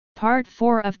Part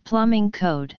 4 of Plumbing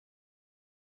Code.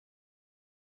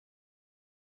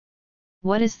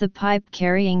 What is the pipe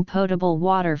carrying potable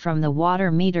water from the water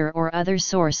meter or other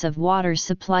source of water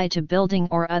supply to building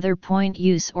or other point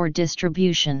use or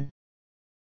distribution?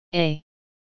 A.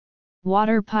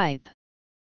 Water pipe.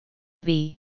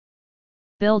 B.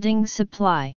 Building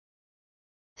supply.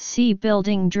 C.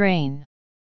 Building drain.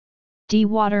 D.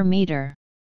 Water meter.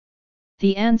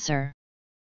 The answer: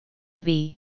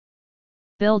 B.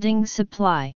 Building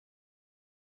supply.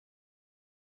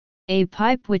 A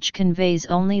pipe which conveys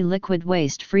only liquid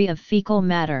waste free of fecal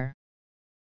matter.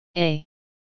 A.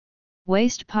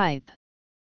 Waste pipe.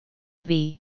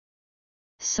 B.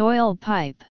 Soil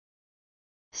pipe.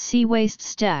 C. Waste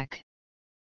stack.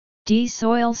 D.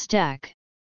 Soil stack.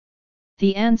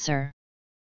 The answer: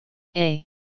 A.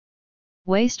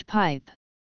 Waste pipe.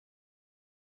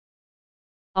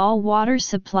 All water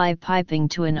supply piping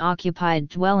to an occupied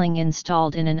dwelling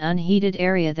installed in an unheated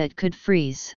area that could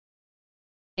freeze.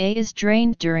 A. Is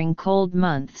drained during cold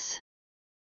months.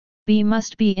 B.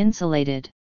 Must be insulated.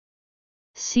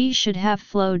 C. Should have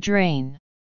flow drain.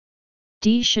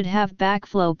 D. Should have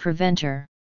backflow preventer.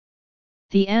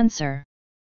 The answer: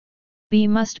 B.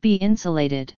 Must be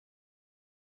insulated.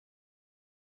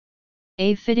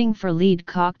 A. Fitting for lead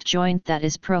cocked joint that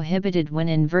is prohibited when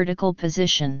in vertical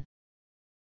position.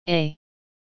 A.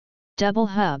 Double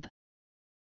hub.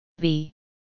 B.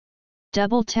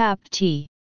 Double tap T.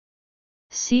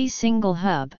 C. Single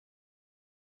hub.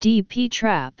 D.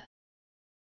 P-trap.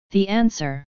 The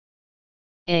answer: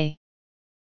 A.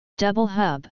 Double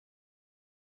hub.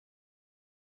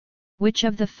 Which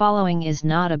of the following is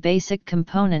not a basic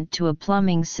component to a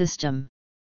plumbing system?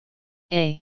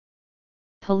 A.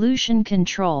 Pollution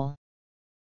control.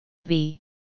 B.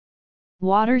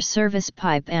 Water service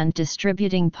pipe and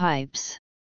distributing pipes.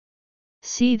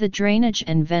 C. The drainage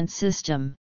and vent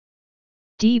system.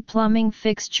 D. Plumbing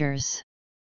fixtures.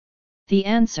 The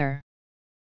answer: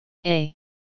 A.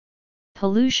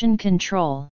 Pollution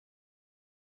control.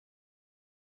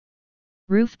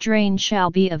 Roof drain shall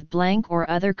be of blank or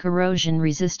other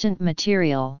corrosion-resistant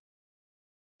material.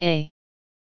 A.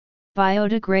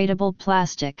 Biodegradable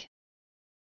plastic.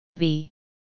 B.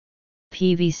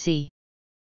 PVC.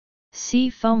 C.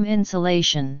 Foam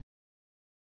insulation.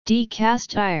 D.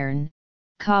 Cast iron,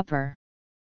 copper.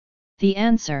 The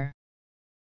answer: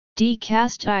 D.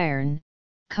 Cast iron,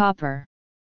 copper.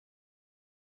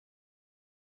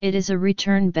 It is a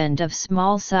return bend of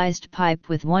small-sized pipe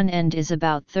with one end is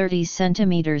about 30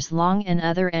 cm long and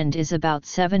other end is about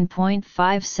 7.5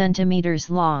 cm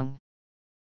long.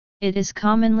 It is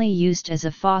commonly used as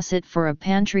a faucet for a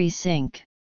pantry sink.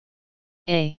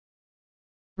 A.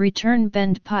 Return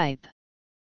bend pipe.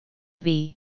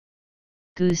 B.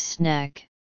 Gooseneck.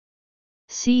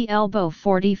 C. Elbow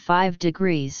 45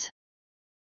 degrees.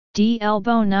 D.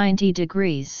 Elbow 90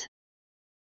 degrees.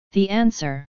 The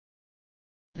answer: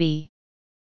 B.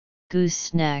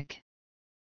 Gooseneck.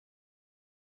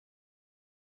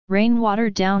 Rainwater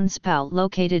downspout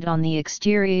located on the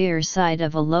exterior side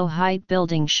of a low-height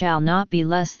building shall not be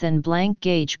less than blank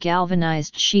gauge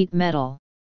galvanized sheet metal.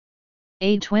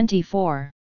 A. 24.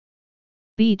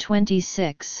 B.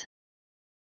 26.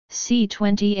 C.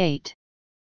 28.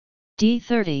 D.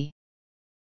 30.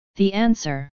 The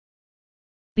answer: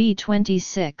 B.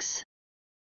 26.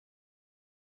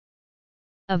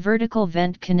 A vertical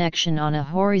vent connection on a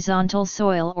horizontal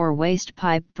soil or waste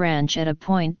pipe branch at a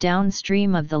point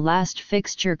downstream of the last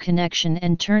fixture connection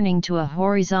and turning to a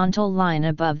horizontal line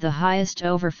above the highest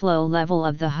overflow level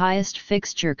of the highest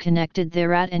fixture connected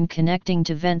thereat and connecting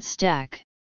to vent stack.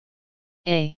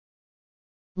 A.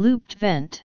 Looped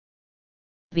vent.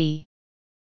 B.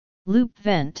 Loop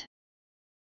vent.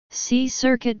 C.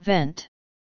 Circuit vent.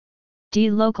 D.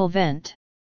 Local vent.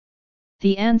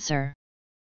 The answer: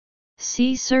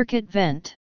 C. Circuit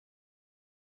vent.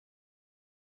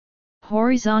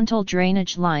 Horizontal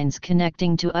drainage lines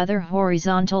connecting to other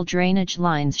horizontal drainage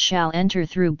lines shall enter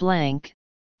through blank,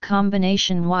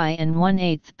 combination Y and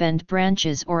 1/8 bend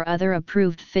branches or other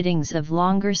approved fittings of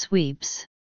longer sweeps.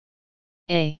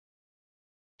 A.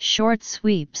 Short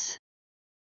sweeps.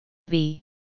 B.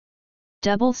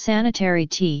 Double sanitary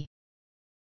T.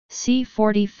 C.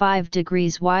 45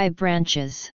 degrees Y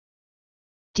branches.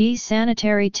 D.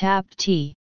 Sanitary tap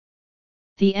T.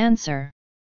 The answer: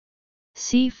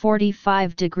 C.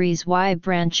 45 degrees Y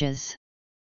branches.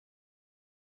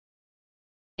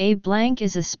 A blank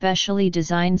is a specially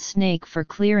designed snake for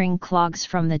clearing clogs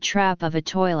from the trap of a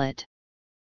toilet.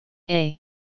 A.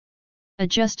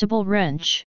 Adjustable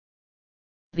wrench.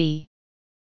 B.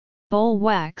 Bowl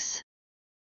wax.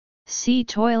 C.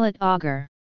 Toilet auger.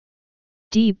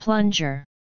 D. Plunger.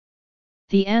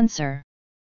 The answer.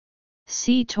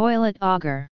 C. Toilet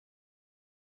auger.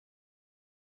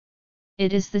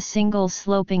 It is the single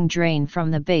sloping drain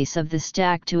from the base of the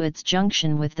stack to its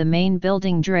junction with the main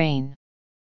building drain.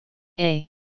 A.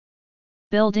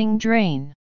 Building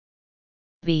drain.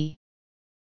 B.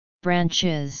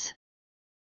 Branches.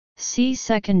 C.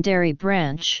 Secondary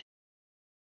branch.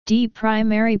 D.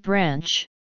 Primary branch.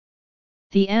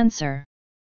 The answer.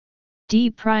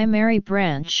 D. Primary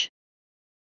branch.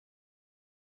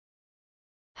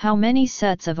 How many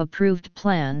sets of approved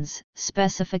plans,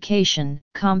 specification,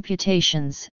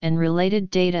 computations, and related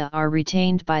data are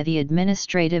retained by the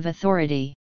administrative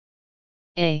authority?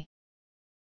 A.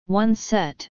 1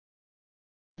 set.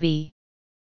 B.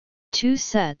 2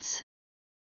 sets.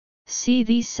 C.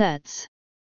 These sets.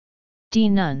 D.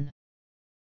 None.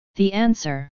 The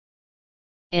answer.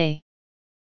 A.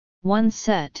 1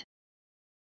 set.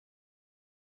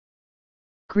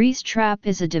 Grease trap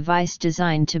is a device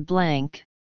designed to blank.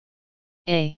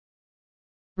 A.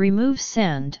 Remove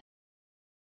sand.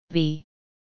 B.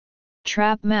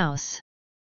 Trap mouse.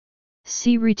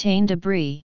 C. Retain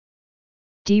debris.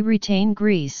 D. Retain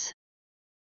grease.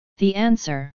 The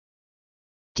answer.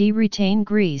 D. Retain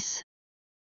grease.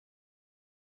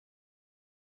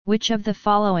 Which of the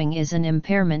following is an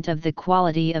impairment of the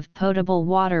quality of potable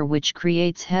water which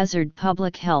creates hazard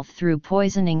public health through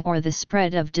poisoning or the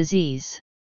spread of disease?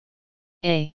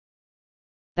 A.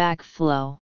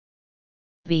 Backflow.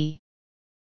 B.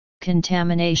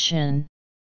 Contamination.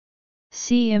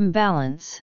 C.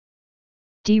 Imbalance.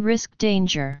 D. Risk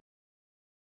danger.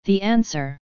 The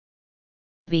answer.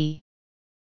 B.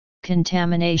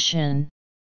 Contamination.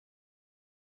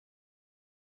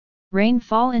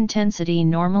 Rainfall intensity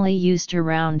normally used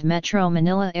around Metro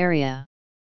Manila area.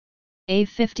 A.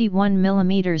 51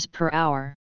 mm per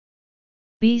hour.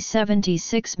 B.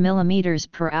 76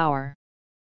 mm per hour.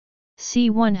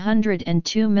 C.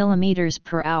 102 mm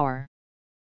per hour.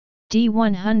 D.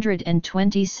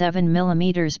 127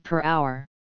 mm per hour.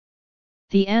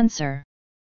 The answer.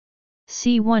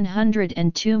 C.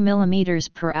 102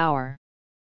 mm per hour.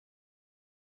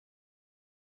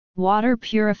 Water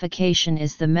purification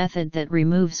is the method that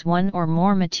removes one or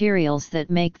more materials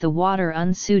that make the water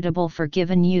unsuitable for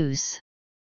given use.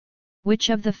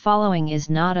 Which of the following is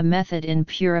not a method in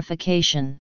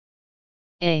purification?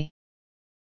 A.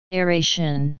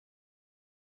 Aeration.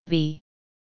 B.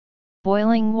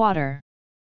 Boiling water.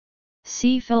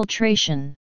 C.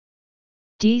 Filtration.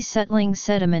 D. Settling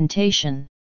sedimentation.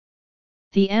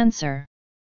 The answer.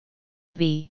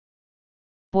 B.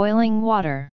 Boiling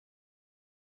water.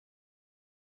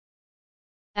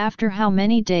 After how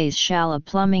many days shall a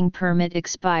plumbing permit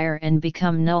expire and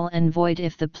become null and void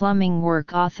if the plumbing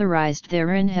work authorized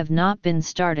therein have not been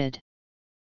started?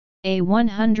 A.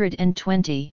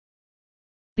 120.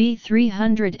 B.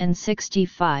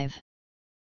 365.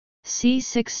 C.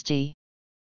 60.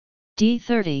 D.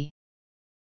 30.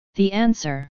 The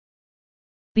answer.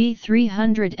 B.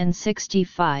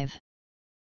 365.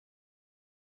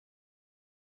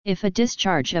 If a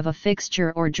discharge of a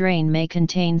fixture or drain may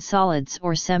contain solids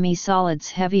or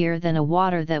semi-solids heavier than a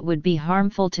water that would be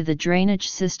harmful to the drainage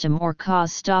system or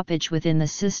cause stoppage within the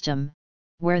system,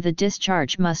 where the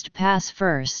discharge must pass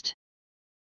first?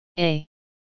 A.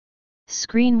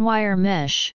 Screen wire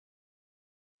mesh.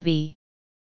 B.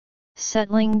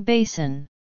 Settling basin.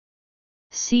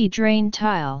 C. Drain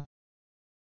tile.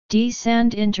 D.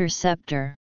 Sand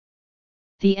interceptor.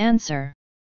 The answer.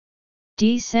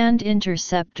 D. Sand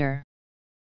interceptor.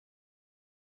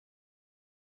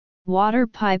 Water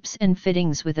pipes and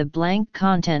fittings with a blank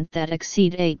content that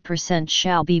exceed 8%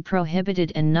 shall be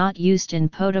prohibited and not used in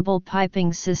potable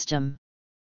piping system.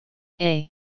 A.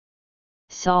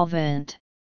 Solvent.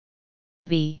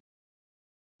 B.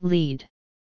 Lead.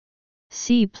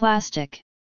 C. Plastic.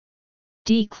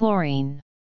 D. Chlorine.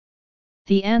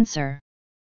 The answer.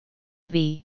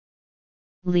 B.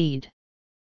 Lead.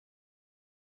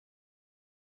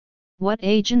 What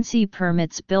agency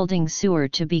permits building sewer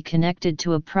to be connected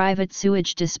to a private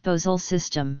sewage disposal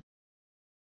system?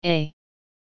 A.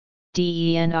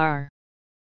 DENR.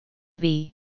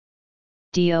 B.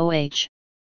 DOH.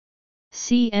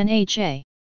 C. NHA.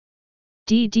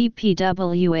 D.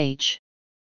 DPWH.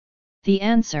 The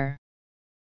answer.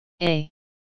 A.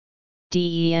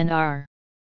 DENR.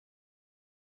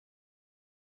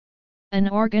 An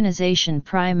organization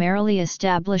primarily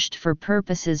established for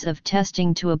purposes of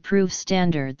testing to approve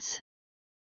standards.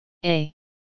 A.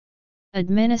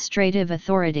 Administrative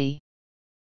authority.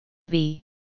 B.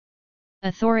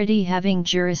 Authority having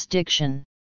jurisdiction.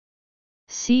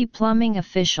 C. Plumbing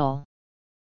official.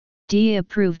 D.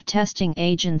 Approved testing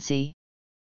agency.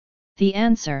 The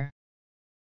answer.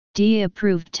 D.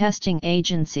 Approved testing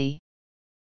agency.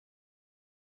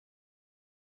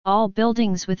 All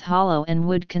buildings with hollow and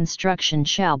wood construction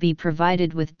shall be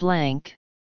provided with blank.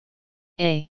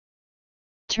 A.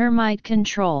 Termite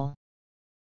control.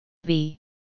 B.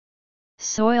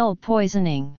 Soil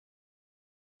poisoning.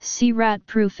 C. Rat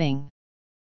proofing.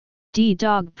 D.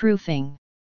 Dog proofing.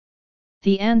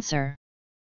 The answer: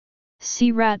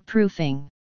 C. Rat proofing.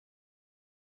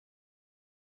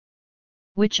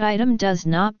 Which item does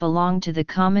not belong to the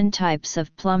common types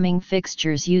of plumbing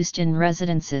fixtures used in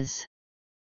residences?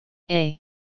 A.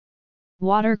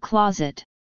 Water closet.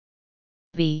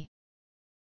 B.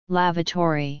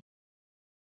 Lavatory.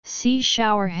 C.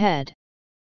 Shower head.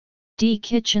 D.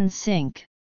 Kitchen sink.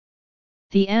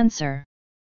 The answer: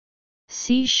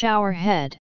 C. Shower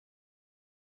head.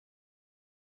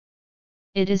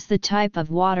 It is the type of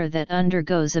water that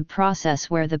undergoes a process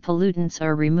where the pollutants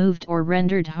are removed or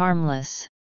rendered harmless.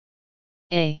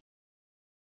 A.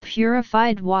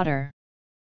 Purified water.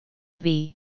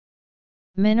 B.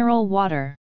 Mineral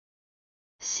water.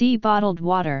 C. Bottled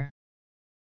water.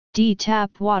 D.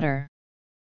 Tap water.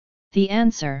 The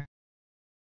answer: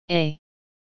 A.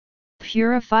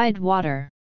 Purified water.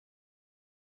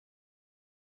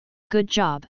 Good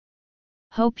job!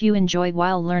 Hope you enjoy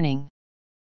while learning.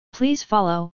 Please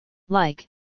follow, like,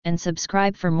 and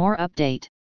subscribe for more update.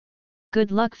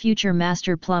 Good luck future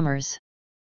master plumbers.